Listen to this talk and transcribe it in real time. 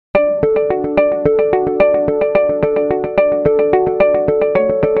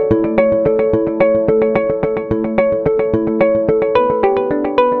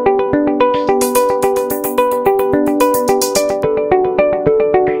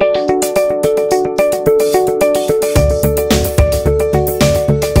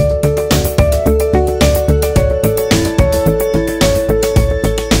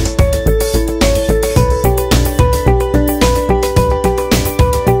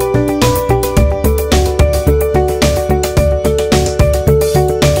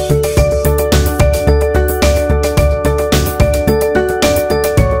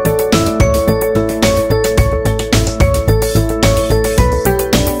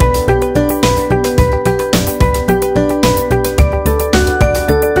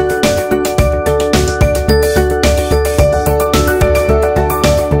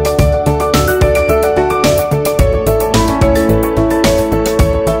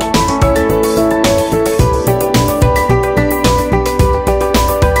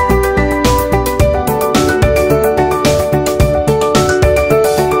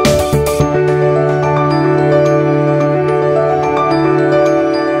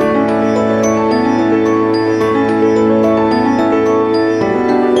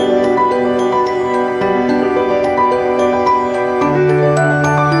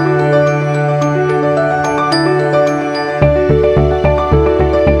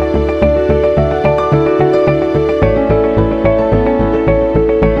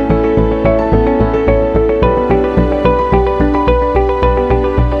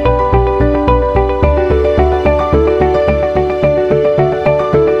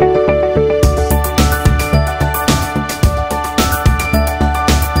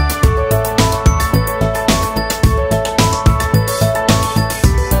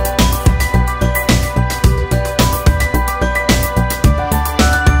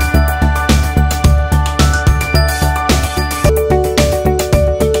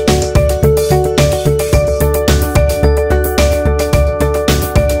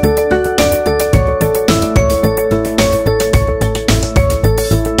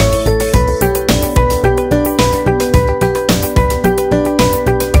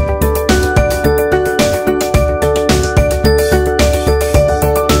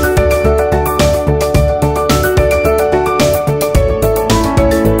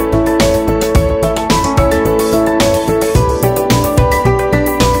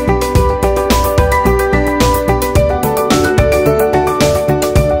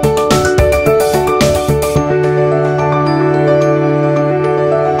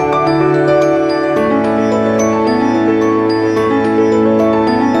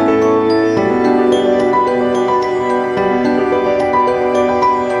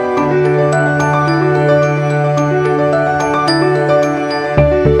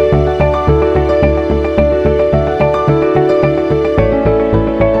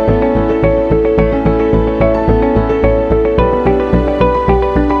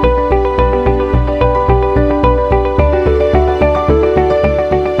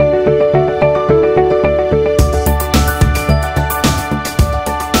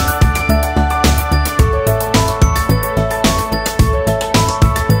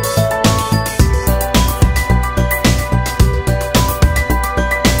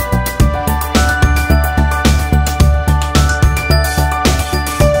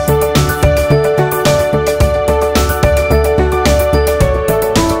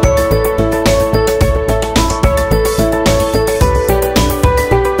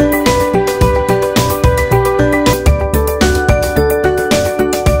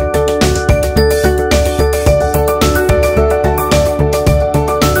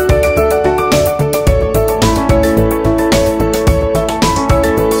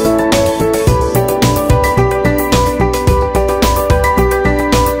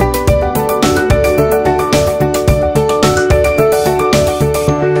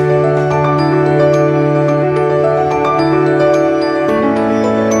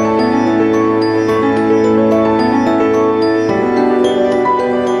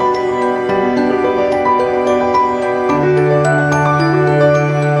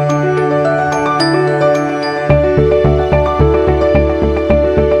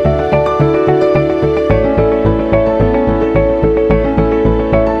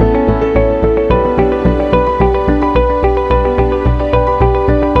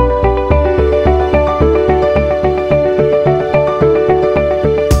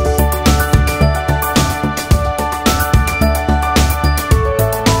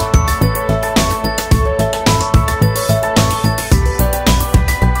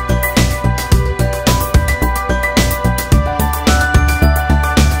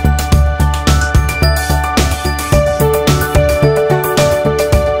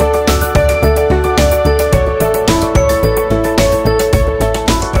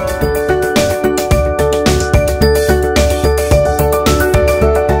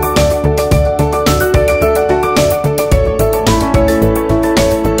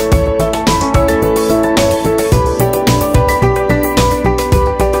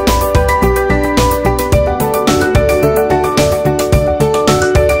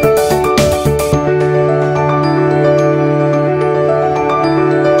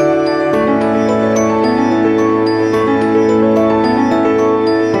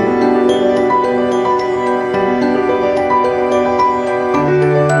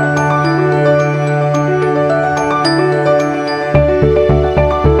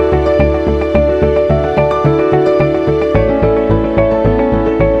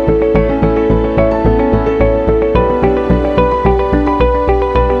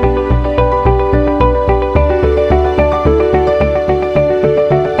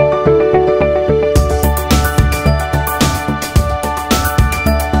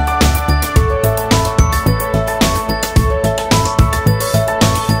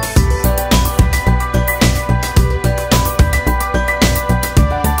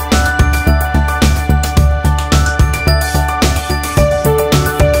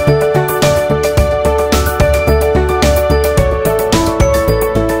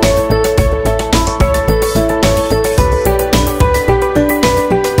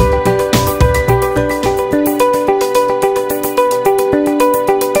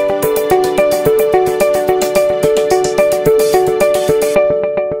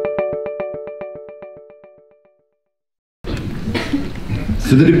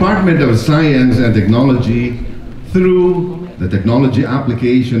So the Department of Science and Technology, through the Technology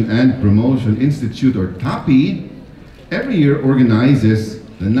Application and Promotion Institute, or TAPI, every year organizes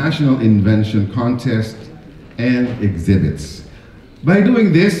the National Invention Contest and exhibits. By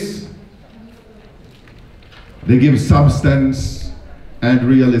doing this, they give substance and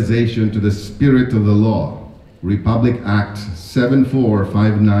realization to the spirit of the law, Republic Act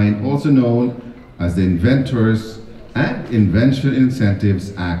 7459, also known as the Inventors and Invention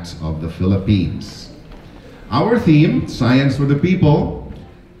Incentives Act of the Philippines. Our theme, Science for the People,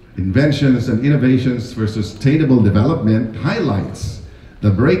 Inventions and Innovations for Sustainable Development, highlights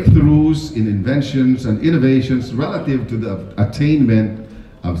the breakthroughs in inventions and innovations relative to the attainment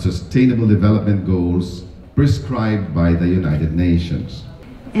of Sustainable Development Goals prescribed by the United Nations.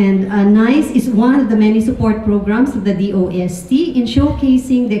 And NICE is one of the many support programs of the DOST in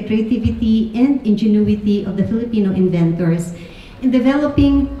showcasing the creativity and ingenuity of the Filipino inventors in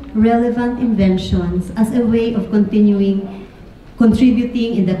developing relevant inventions as a way of contributing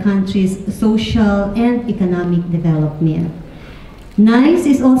in the country's social and economic development. NICE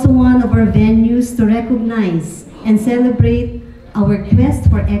is also one of our venues to recognize and celebrate our quest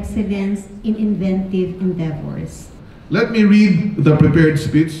for excellence in inventive endeavors. Let me read the prepared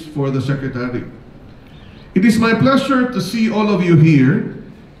speech for the Secretary. It is my pleasure to see all of you here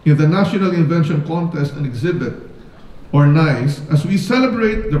in the National Invention Contest and Exhibit, or NICE, as we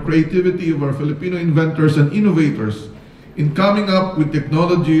celebrate the creativity of our Filipino inventors and innovators in coming up with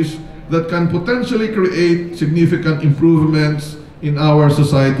technologies that can potentially create significant improvements in our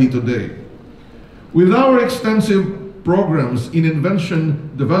society today. With our extensive programs in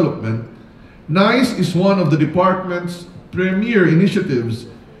invention development, NICE is one of the department's premier initiatives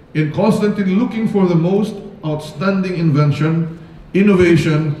in constantly looking for the most outstanding invention,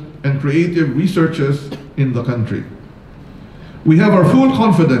 innovation, and creative researches in the country. We have our full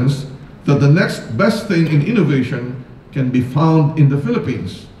confidence that the next best thing in innovation can be found in the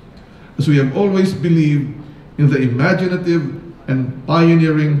Philippines, as we have always believed in the imaginative and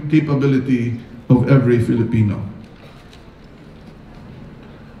pioneering capability of every Filipino.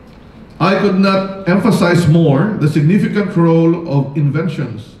 I could not emphasize more the significant role of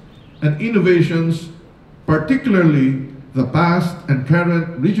inventions and innovations, particularly the past and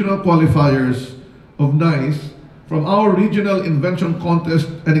current regional qualifiers of NICE from our Regional Invention Contest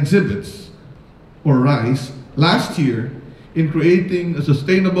and Exhibits, or RICE, last year in creating a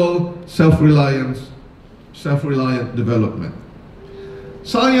sustainable, self-reliant development.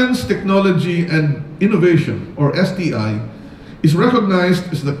 Science, technology, and innovation, or STI, is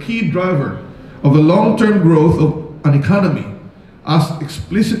recognized as the key driver of the long-term growth of an economy, as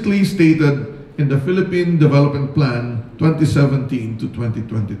explicitly stated in the Philippine Development Plan 2017 to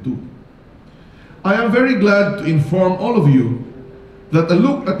 2022. I am very glad to inform all of you that a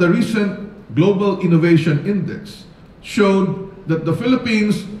look at the recent Global Innovation Index showed that the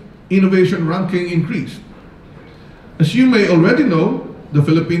Philippines' innovation ranking increased. As you may already know, the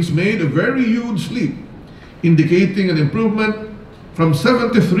Philippines made a very huge leap, indicating an improvement from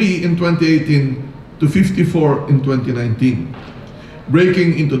 73 in 2018 to 54 in 2019,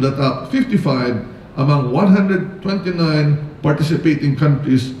 breaking into the top 55 among 129 participating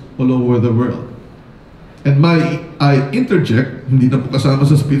countries all over the world. And I interject, hindi na po kasama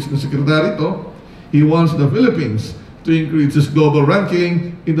sa speech ng Secretary to, he wants the Philippines to increase its global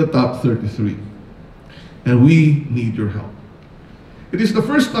ranking in the top 33. And we need your help. It is the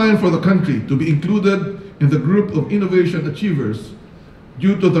first time for the country to be included in the group of innovation achievers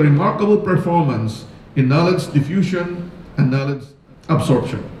due to the remarkable performance in knowledge diffusion and knowledge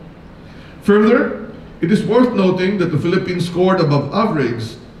absorption. Further, it is worth noting that the Philippines scored above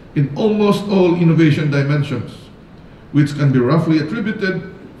average in almost all innovation dimensions, which can be roughly attributed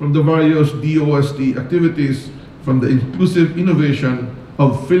from the various DOST activities, from the inclusive innovation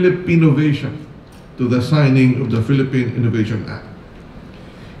of Philippinovation to the signing of the Philippine Innovation Act.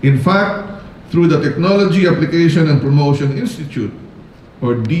 In fact, through the Technology Application and Promotion Institute,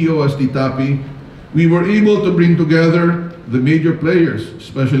 or DOST-TAPI, we were able to bring together the major players,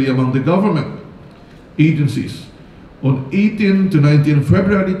 especially among the government agencies, on 18 to 19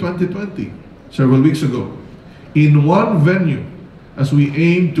 February 2020, several weeks ago, in one venue, as we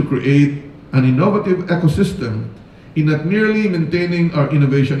aim to create an innovative ecosystem in not merely maintaining our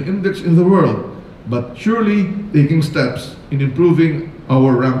innovation index in the world, but surely taking steps in improving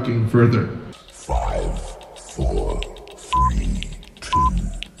our ranking further. 5, 4, 3, 2,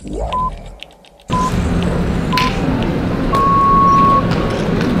 1.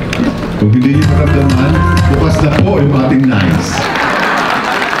 Kung hindi niyo maramdaman, bukas na po yung ating NICE.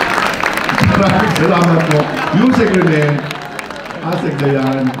 Maraming salamat po. Yung Secretary, Asik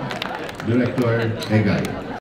Dayan, Director Egay.